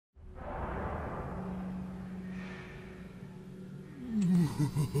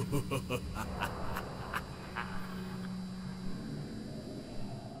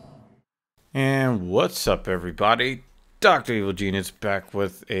And what's up, everybody? Dr. Evil Genius back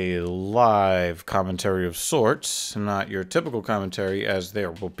with a live commentary of sorts. Not your typical commentary, as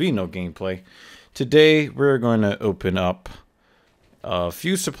there will be no gameplay. Today, we're going to open up a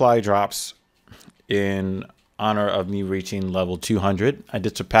few supply drops in honor of me reaching level 200. I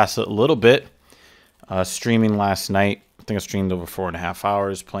did surpass it a little bit streaming last night. I think I streamed over 4.5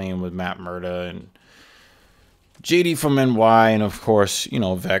 hours playing with Matt Murda and JD from NY, and of course, you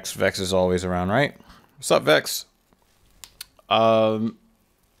know, Vex. Vex is always around, right? What's up, Vex? So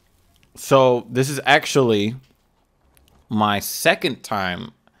this is actually my second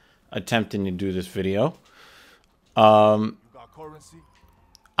time attempting to do this video. I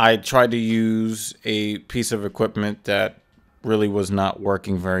tried to use a piece of equipment that really was not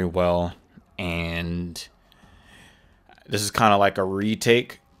working very well, and this is kind of like a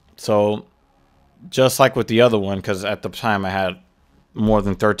retake. So just like with the other one, because at the time I had more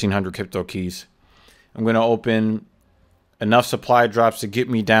than 1,300 crypto keys, I'm going to open enough supply drops to get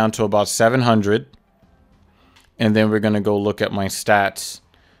me down to about 700. And then we're going to go look at my stats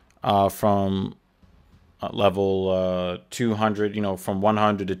from level 200, you know, from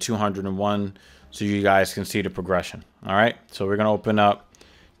 100 to 201, so you guys can see the progression. All right. So we're going to open up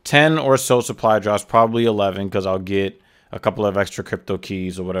 10 or so supply drops, probably 11, because I'll get a couple of extra crypto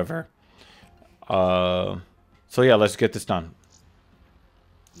keys or whatever. So yeah, let's get this done.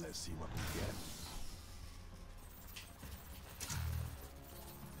 Let's see what we get.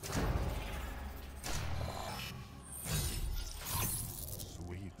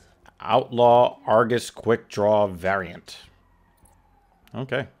 Sweet. Outlaw Argus Quick Draw variant.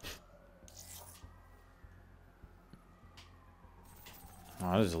 Okay.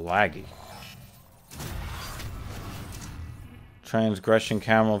 Oh, this is laggy. Transgression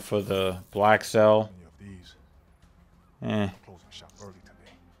camo for the black cell.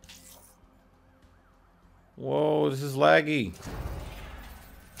 Whoa, this is laggy.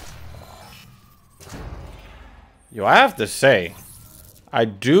 Yo, I have to say, I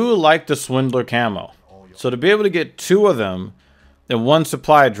do like the Swindler camo. So to be able to get 2 of them in 1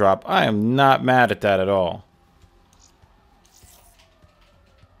 supply drop, I am not mad at that at all.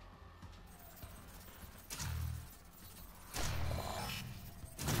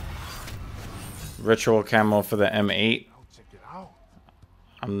 Ritual camo for the M8.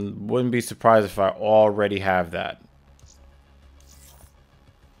 I wouldn't be surprised if I already have that.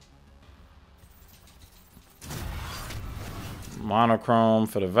 Monochrome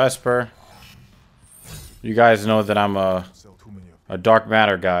for the Vesper. You guys know that I'm a dark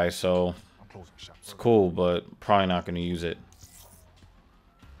matter guy, so it's cool, but probably not going to use it.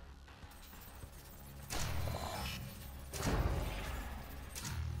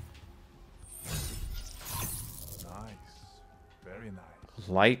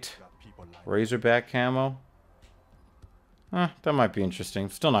 Light Razorback camo. That might be interesting.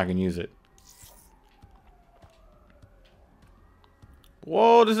 Still not gonna use it.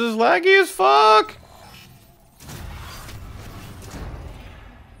 Whoa, this is laggy as fuck.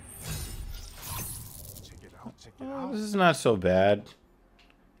 Oh, this is not so bad.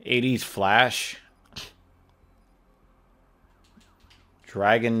 80s flash.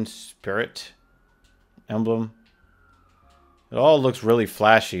 Dragon Spirit emblem. It all looks really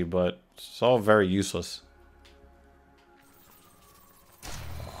flashy, but it's all very useless.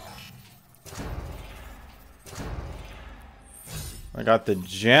 I got the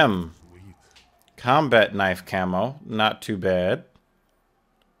gem combat knife camo. Not too bad.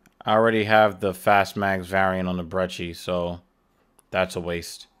 I already have the fast mags variant on the Brecci, so that's a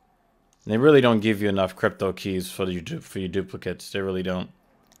waste. And they really don't give you enough crypto keys for your duplicates. They really don't.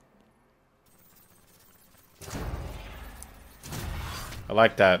 I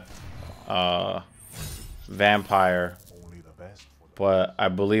like that vampire, but I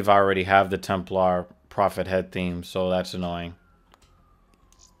believe I already have the Templar Prophet head theme, so that's annoying.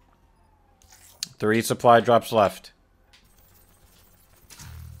 3 supply drops left.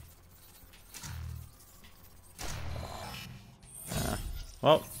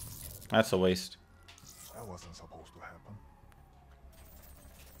 Well, that's a waste. That wasn't supposed to happen.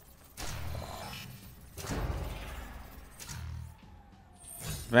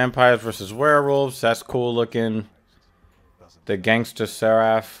 Vampires versus werewolves. That's cool looking. The Gangster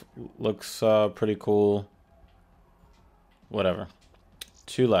Seraph looks pretty cool. Whatever.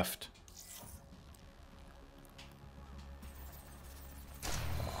 2 left.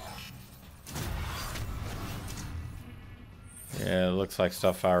 Yeah, it looks like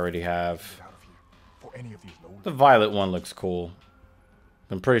stuff I already have. The violet one looks cool.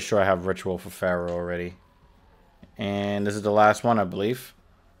 I'm pretty sure I have Ritual for Pharaoh already. And this is the last one, I believe.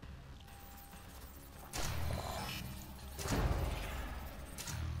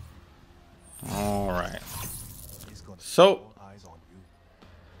 Alright. So,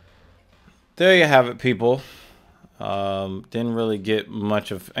 there you have it, people. Didn't really get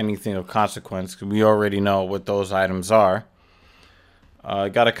much of anything of consequence, because we already know what those items are.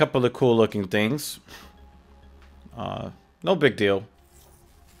 Got a couple of cool looking things. No big deal.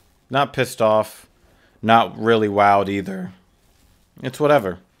 Not pissed off. Not really wowed either. It's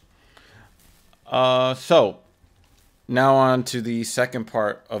whatever. So, now on to the second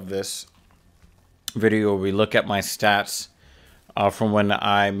part of this video, where we look at my stats from when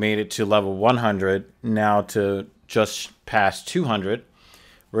I made it to level 100 now to just past 200.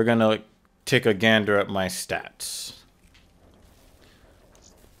 We're going to take a gander at my stats.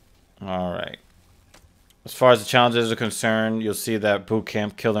 Alright. As far as the challenges are concerned, you'll see that Boot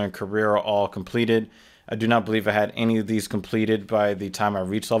Camp, Killer, and Career are all completed. I do not believe I had any of these completed by the time I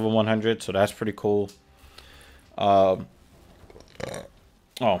reached level 100, so that's pretty cool. Oh.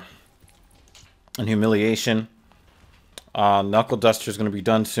 And Humiliation. Knuckle Duster is going to be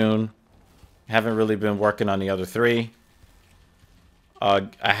done soon. Haven't really been working on the other three.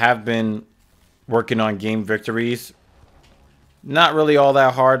 I have been working on game victories. Not really all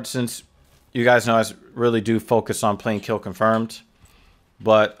that hard, since you guys know I really do focus on playing kill confirmed.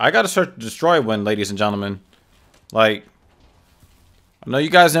 But I got a search and destroy win, ladies and gentlemen. Like, I know you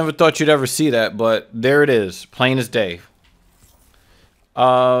guys never thought you'd ever see that, but there it is, plain as day.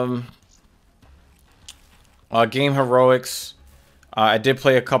 Game heroics. I did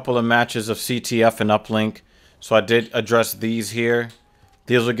play a couple of matches of CTF and Uplink, so I did address these here.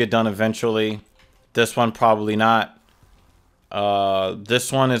 These will get done eventually. This one probably not.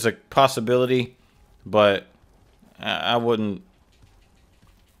 This one is a possibility, but I wouldn't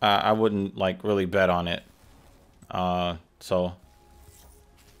like really bet on it.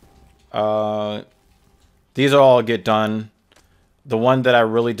 These are all get done. The one that I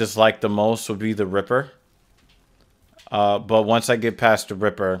really dislike the most would be the Ripper. But once I get past the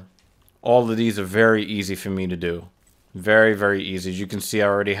Ripper, all of these are very easy for me to do. Very, very easy. As you can see, I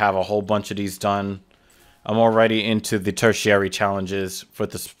already have a whole bunch of these done. I'm already into the tertiary challenges for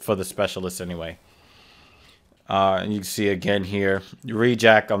the specialists anyway. And you can see again here,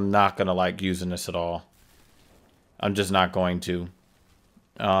 Rejack, I'm not going to like using this at all. I'm just not going to.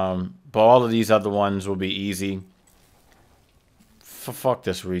 But all of these other ones will be easy. Fuck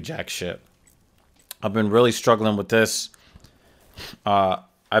this Rejack shit. I've been really struggling with this.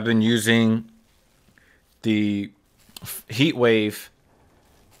 I've been using the Heat Wave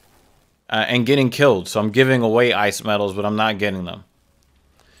and getting killed. So I'm giving away ice medals, but I'm not getting them.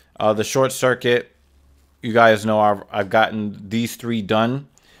 The Short Circuit, you guys know I've gotten these three done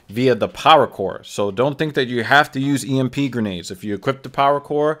via the Power Core. So don't think that you have to use EMP grenades. If you equip the Power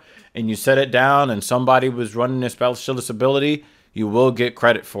Core and you set it down and somebody was running their specialist ability, you will get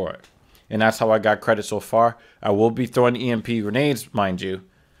credit for it. And that's how I got credit so far. I will be throwing EMP grenades, mind you,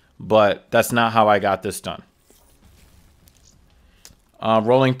 but that's not how I got this done.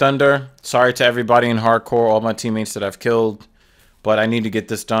 Rolling Thunder. Sorry to everybody in hardcore, all my teammates that I've killed, but I need to get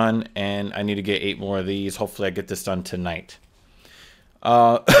this done, and I need to get 8 more of these. Hopefully, I get this done tonight.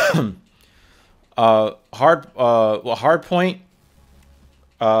 Hard point.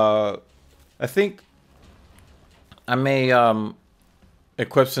 I think I may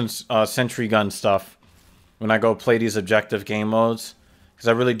equip some sentry gun stuff when I go play these objective game modes, because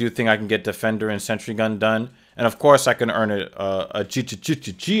I really do think I can get defender and sentry gun done. And of course, I can earn a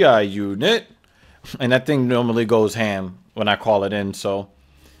GI unit. And that thing normally goes ham when I call it in. So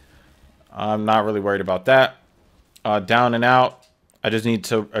I'm not really worried about that. Down and out. I just need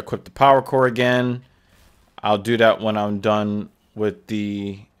to equip the Power Core again. I'll do that when I'm done with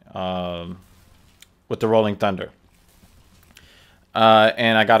the Rolling Thunder.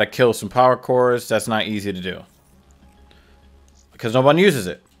 And I got to kill some Power Cores. That's not easy to do, because no one uses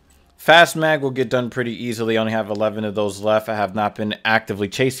it. Fast Mag will get done pretty easily. I only have 11 of those left. I have not been actively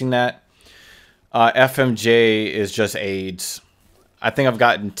chasing that. FMJ is just AIDS. I think I've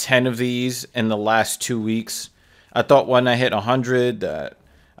gotten 10 of these in the last 2 weeks. I thought when I hit 100 that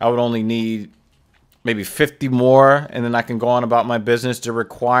I would only need maybe 50 more, and then I can go on about my business. They're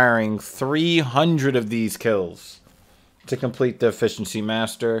requiring 300 of these kills to complete the Efficiency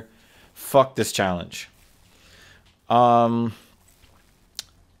Master. Fuck this challenge.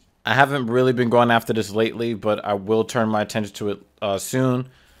 I haven't really been going after this lately, but I will turn my attention to it soon.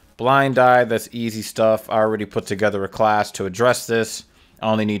 Blind Eye, that's easy stuff. I already put together a class to address this.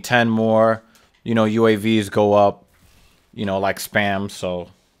 I only need 10 more. You know, UAVs go up. you know, like spam. So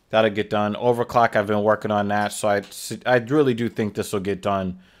that'll get done. Overclock, I've been working on that. So I really do think this will get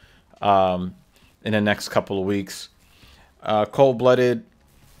done in the next couple of weeks. Cold-blooded,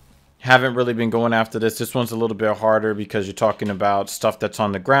 haven't really been going after this. This one's a little bit harder because you're talking about stuff that's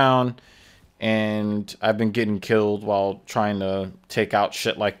on the ground. And I've been getting killed while trying to take out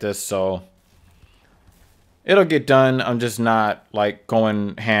shit like this. So it'll get done. I'm just not like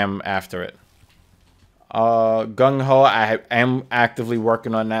going ham after it. Gung Ho, I am actively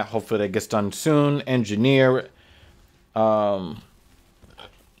working on that. Hopefully that gets done soon. Engineer, I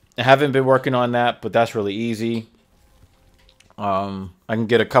haven't been working on that, but that's really easy. I can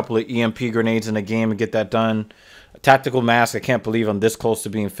get a couple of EMP grenades in the game and get that done. Tactical mask, I can't believe I'm this close to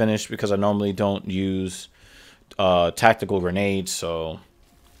being finished because I normally don't use tactical grenades, so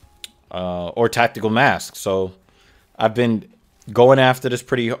or tactical mask. So I've been going after this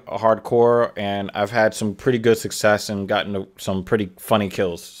pretty hardcore, and I've had some pretty good success and gotten some pretty funny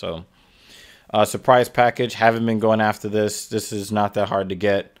kills. So surprise package, haven't been going after this. This is not that hard to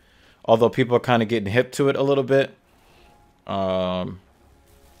get, although people are kind of getting hip to it a little bit.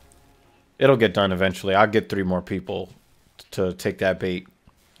 It'll get done eventually. I'll get 3 more people to take that bait.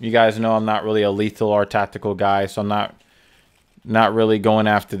 You guys know I'm not really a lethal or tactical guy, so I'm not really going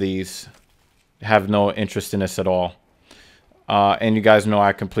after these. Have no interest in this at all. And you guys know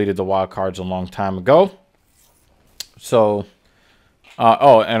I completed the wild cards a long time ago. So,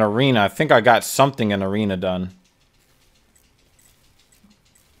 oh, an arena. I think I got something in arena done.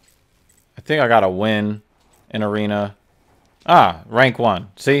 I think I got a win in arena. Ah, rank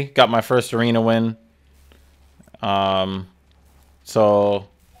 1. See, got my first arena win. So,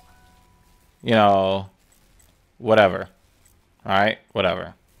 you know, whatever. All right,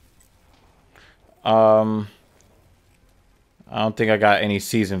 whatever. I don't think I got any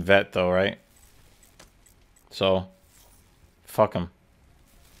seasoned vet though, right? So, fuck them.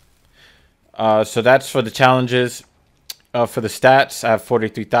 So that's for the challenges. For the stats, I have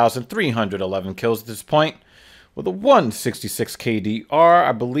 43,311 kills at this point, with a 166 KDR.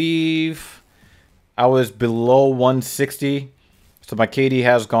 I believe I was below 160. So my KD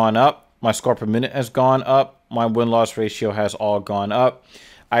has gone up. My score per minute has gone up. My win-loss ratio has all gone up.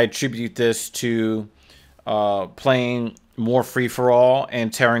 I attribute this to playing more free-for-all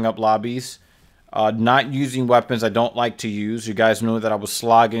and tearing up lobbies. Not using weapons I don't like to use. You guys know that I was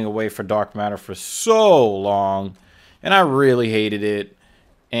slogging away for dark matter for so long, and I really hated it.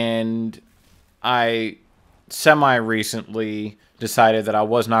 And I semi-recently decided that I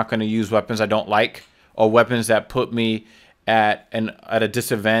was not going to use weapons I don't like, or weapons that put me at a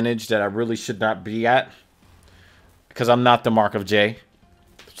disadvantage that I really should not be at, because I'm not the mark of J.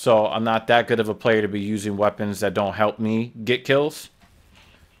 So I'm not that good of a player to be using weapons that don't help me get kills.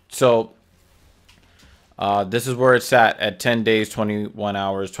 So this is where it's at 10 days, 21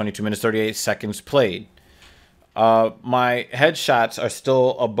 hours, 22 minutes, 38 seconds played. My headshots are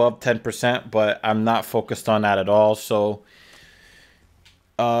still above 10%, but I'm not focused on that at all. So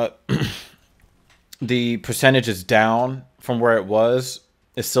the percentage is down from where it was.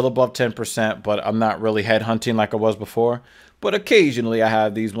 It's still above 10%, but I'm not really headhunting like I was before. But occasionally I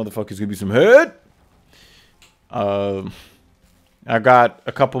have these motherfuckers give me some head. I got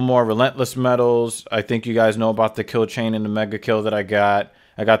a couple more relentless medals. I think you guys know about the kill chain and the mega kill that I got.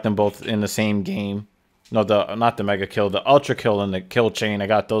 I got them both in the same game. No, not the mega kill, the ultra kill and the kill chain. I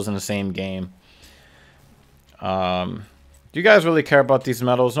got those in the same game. Do you guys really care about these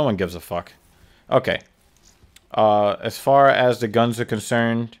medals? No one gives a fuck. Okay. As far as the guns are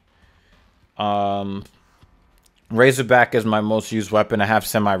concerned, Razorback is my most used weapon. I have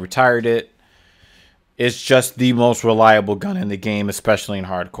semi-retired it. It's just the most reliable gun in the game, especially in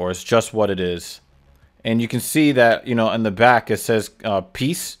hardcore. It's just what it is. And you can see that, you know, in the back it says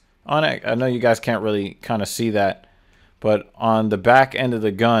peace on it. I know you guys can't really kind of see that, but on the back end of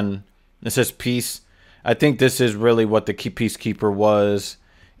the gun it says peace. I think this is really what the Peacekeeper was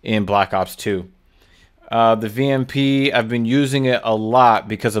in Black Ops 2. The VMP, I've been using it a lot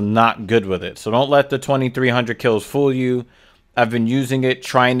because I'm not good with it. So don't let the 2,300 kills fool you. I've been using it,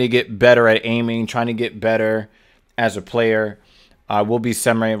 trying to get better at aiming, trying to get better as a player. I will be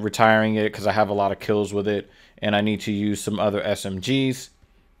semi-retiring it because I have a lot of kills with it, and I need to use some other SMGs.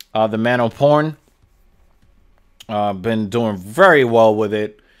 The Mano Porn, been doing very well with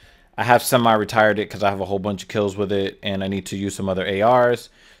it. I have semi-retired it because I have a whole bunch of kills with it, and I need to use some other ARs.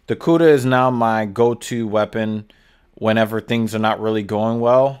 The Kuda is now my go-to weapon whenever things are not really going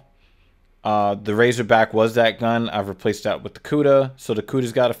well. The Razorback was that gun. I've replaced that with the Kuda, so the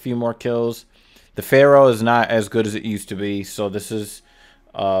Kuda's got a few more kills. The Pharaoh is not as good as it used to be, so this is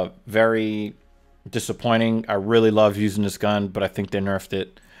very disappointing. I really love using this gun, but I think they nerfed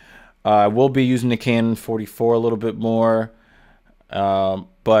it. I will be using the Canon 44 a little bit more,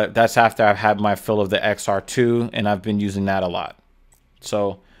 but that's after I've had my fill of the XR2, and I've been using that a lot.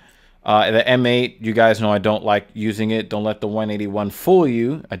 So the M8, you guys know I don't like using it. Don't let the 181 fool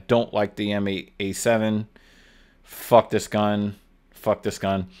you. I don't like the M8A7. Fuck this gun. Fuck this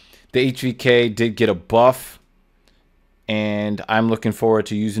gun. The HVK did get a buff, and I'm looking forward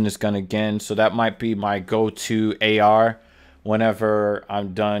to using this gun again. So that might be my go-to AR whenever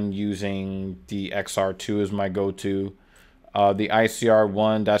I'm done using the XR2 as my go-to. The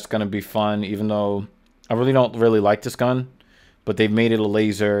ICR1, that's going to be fun, even though I really don't like this gun. But they've made it a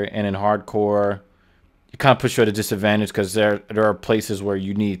laser, and in hardcore, it kind of puts you at a disadvantage because there are places where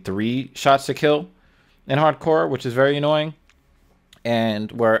you need 3 shots to kill in hardcore, which is very annoying.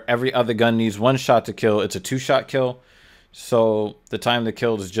 And where every other gun needs 1 shot to kill, it's a 2-shot kill. So the time to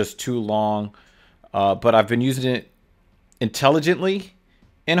kill is just too long. But I've been using it intelligently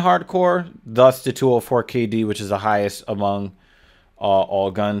in hardcore, thus the 204 KD, which is the highest among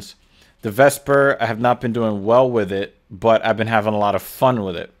all guns. The Vesper, I have not been doing well with it, but I've been having a lot of fun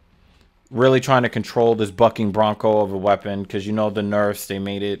with it. Really trying to control this bucking Bronco of a weapon, because you know the nerfs, they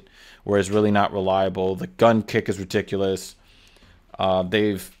made it where it's really not reliable. The gun kick is ridiculous.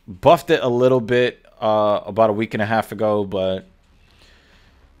 They've buffed it a little bit about a week and a half ago, but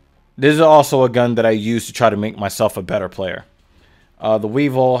this is also a gun that I use to try to make myself a better player. The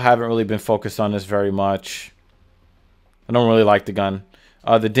Weevil, haven't really been focused on this very much. I don't really like the gun.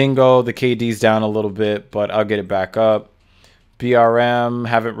 The Dingo, the KD's down a little bit, but I'll get it back up. BRM,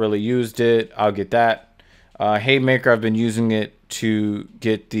 haven't really used it. I'll get that. Haymaker, I've been using it to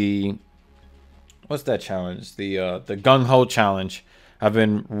get the... What's that challenge? The Gung Ho challenge. I've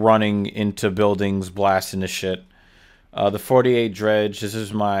been running into buildings, blasting the shit. The 48 Dredge, this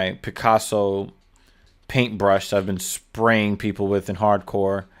is my Picasso paintbrush I've been spraying people with in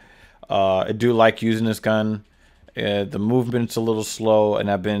hardcore. I do like using this gun. The movement's a little slow, and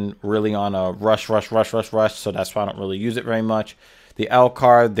I've been really on a rush, so that's why I don't really use it very much. The L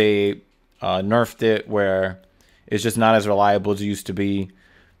card, they nerfed it where it's just not as reliable as it used to be.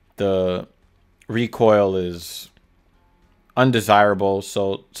 The recoil is undesirable,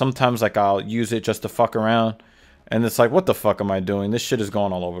 so sometimes like I'll use it just to fuck around, and it's like, what the fuck am I doing? This shit is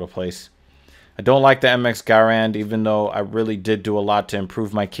going all over the place. I don't like the MX Garand, even though I really did do a lot to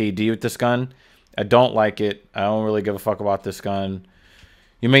improve my KD with this gun. I don't like it. I don't really give a fuck about this gun.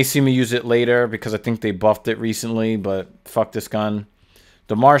 You may see me use it later because I think they buffed it recently, but fuck this gun.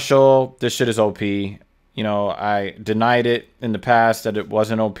 The Marshall, this shit is OP. You know, I denied it in the past that it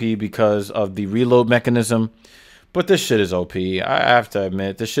wasn't OP because of the reload mechanism, but this shit is OP. I have to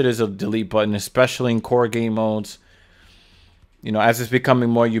admit, this shit is a delete button, especially in core game modes. You know, as it's becoming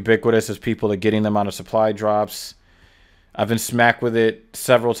more ubiquitous as people are getting them out of supply drops. I've been smacked with it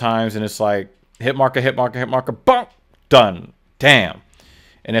several times, and it's like, hit marker, bonk, done. Damn.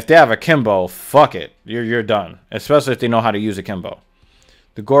 And if they have a Kimbo, fuck it. You're done. Especially if they know how to use a Kimbo.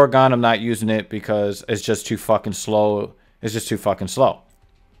 The Gorgon, I'm not using it because it's just too fucking slow. It's just too fucking slow.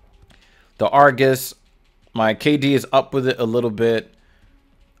 The Argus, my KD is up with it a little bit.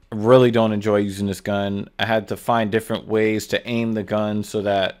 I really don't enjoy using this gun. I had to find different ways to aim the gun so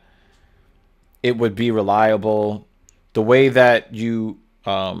that it would be reliable. The way that you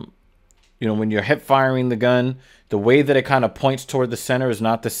know, when you're hip firing the gun, the way that it kind of points toward the center is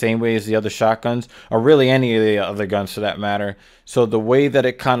not the same way as the other shotguns, or really any of the other guns for that matter. So the way that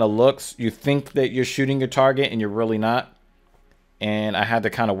it kind of looks, you think that you're shooting your target and you're really not. And I had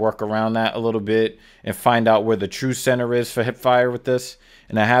to kind of work around that a little bit and find out where the true center is for hip fire with this.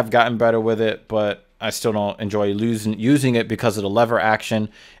 And I have gotten better with it, but I still don't enjoy using it because of the lever action,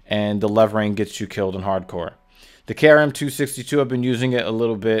 and the levering gets you killed in hardcore. The KRM 262, I've been using it a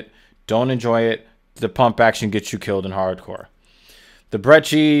little bit. Don't enjoy it. The pump action gets you killed in hardcore. The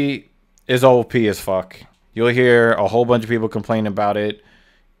Brecci is OP as fuck. You'll hear a whole bunch of people complain about it.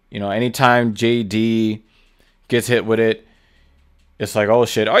 You know, anytime JD gets hit with it, it's like, oh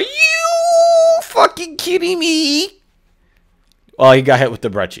shit, are you fucking kidding me? Well, he got hit with the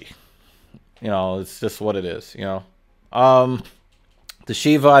Brecci. You know, it's just what it is, you know. The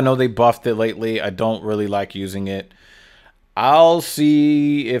Shiva, I know they buffed it lately. I don't really like using it. I'll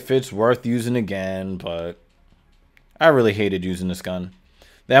see if it's worth using again, but I really hated using this gun.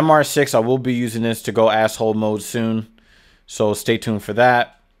 The MR6, I will be using this to go asshole mode soon, so stay tuned for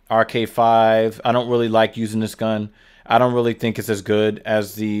that. RK5, I don't really like using this gun. I don't really think it's as good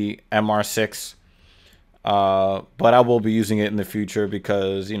as the MR6, but I will be using it in the future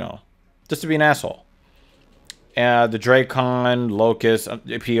because, you know, just to be an asshole. The Dracon, Locust,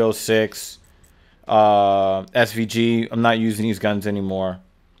 PO6, SVG. I'm not using these guns anymore.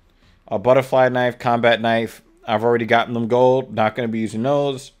 A butterfly knife, combat knife. I've already gotten them gold. Not going to be using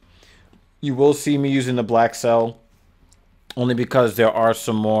those. You will see me using the black cell, only because there are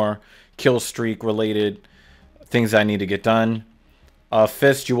some more kill streak related things I need to get done.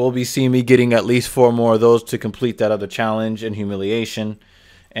 Fist, you will be seeing me getting at least 4 more of those to complete that other challenge and humiliation.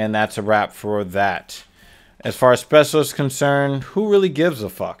 And that's a wrap for that. As far as special is concerned, who really gives a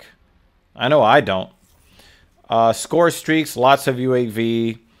fuck? I know I don't. Score streaks, lots of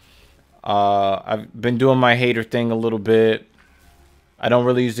UAV. I've been doing my hater thing a little bit. I don't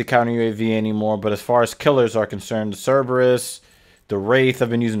really use the counter UAV anymore. But as far as killers are concerned, the Cerberus, the Wraith, I've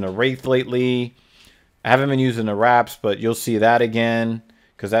been using the Wraith lately. I haven't been using the Raps, but you'll see that again.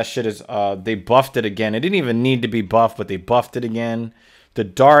 Because that shit is, they buffed it again. It didn't even need to be buffed, but they buffed it again. The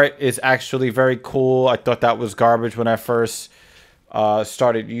Dart is actually very cool. I thought that was garbage when I first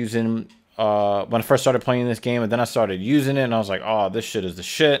started using, when I first started playing this game. And then I started using it, and I was like, oh, this shit is the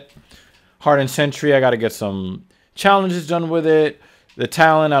shit. Hardened Sentry, I got to get some challenges done with it. The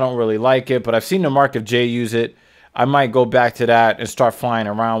Talon, I don't really like it, but I've seen the Mark of J use it. I might go back to that and start flying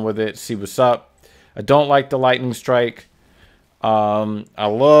around with it, see what's up. I don't like the Lightning Strike. I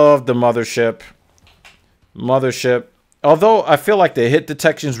love the Mothership. Although I feel like the hit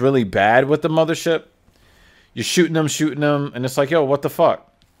detection is really bad with the Mothership. You're shooting them, and it's like, yo, what the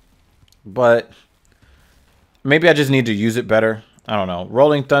fuck? But maybe I just need to use it better. I don't know.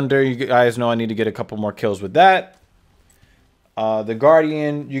 Rolling Thunder, you guys know I need to get a couple more kills with that. The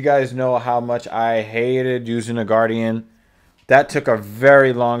Guardian, you guys know how much I hated using a Guardian. That took a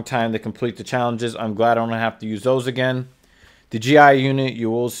very long time to complete the challenges. I'm glad I don't have to use those again. The GI unit, you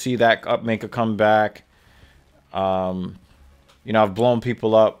will see that make a comeback. You know, I've blown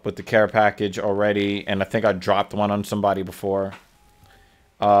people up with the care package already, and I think I dropped one on somebody before.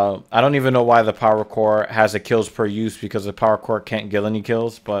 I don't even know why the Power Core has a kills per use, because the Power Core can't get any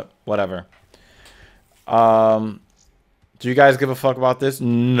kills, but whatever. Do you guys give a fuck about this?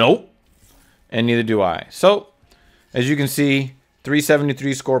 Nope. And neither do I. So, as you can see,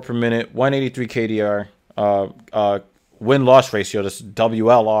 373 score per minute, 183 KDR, win-loss ratio, this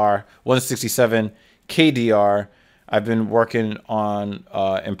WLR, 167 KDR. I've been working on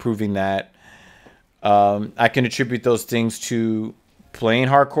improving that. I can attribute those things to playing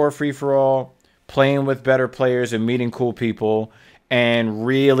hardcore free-for-all, playing with better players and meeting cool people, and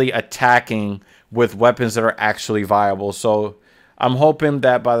really attacking with weapons that are actually viable. So I'm hoping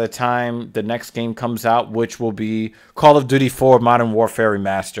that by the time the next game comes out, which will be Call of Duty 4 Modern Warfare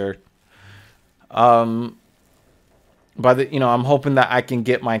Remastered, I'm hoping that I can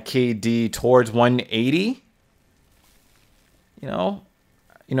get my KD towards 180. I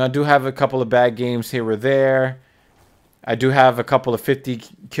do have a couple of bad games here or there. I do have a couple of 50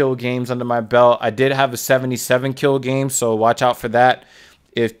 kill games under my belt. I did have a 77 kill game, so watch out for that.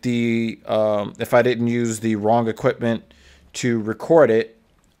 If I didn't use the wrong equipment to record it,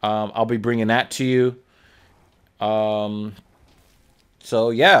 I'll be bringing that to you. So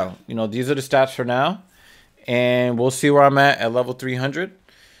yeah, these are the stats for now, and we'll see where I'm at level 300.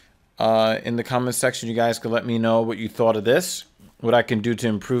 In the comment section, you guys can let me know what you thought of this, what I can do to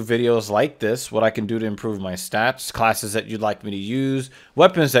improve videos like this, what I can do to improve my stats, classes that you'd like me to use,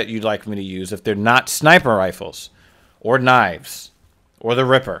 weapons that you'd like me to use if they're not sniper rifles or knives or the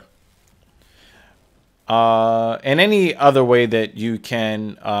Ripper. And any other way that you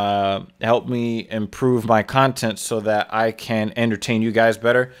can help me improve my content so that I can entertain you guys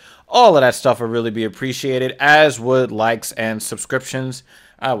better. All of that stuff would really be appreciated, as would likes and subscriptions.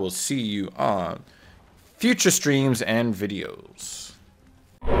 I will see you on future streams and videos.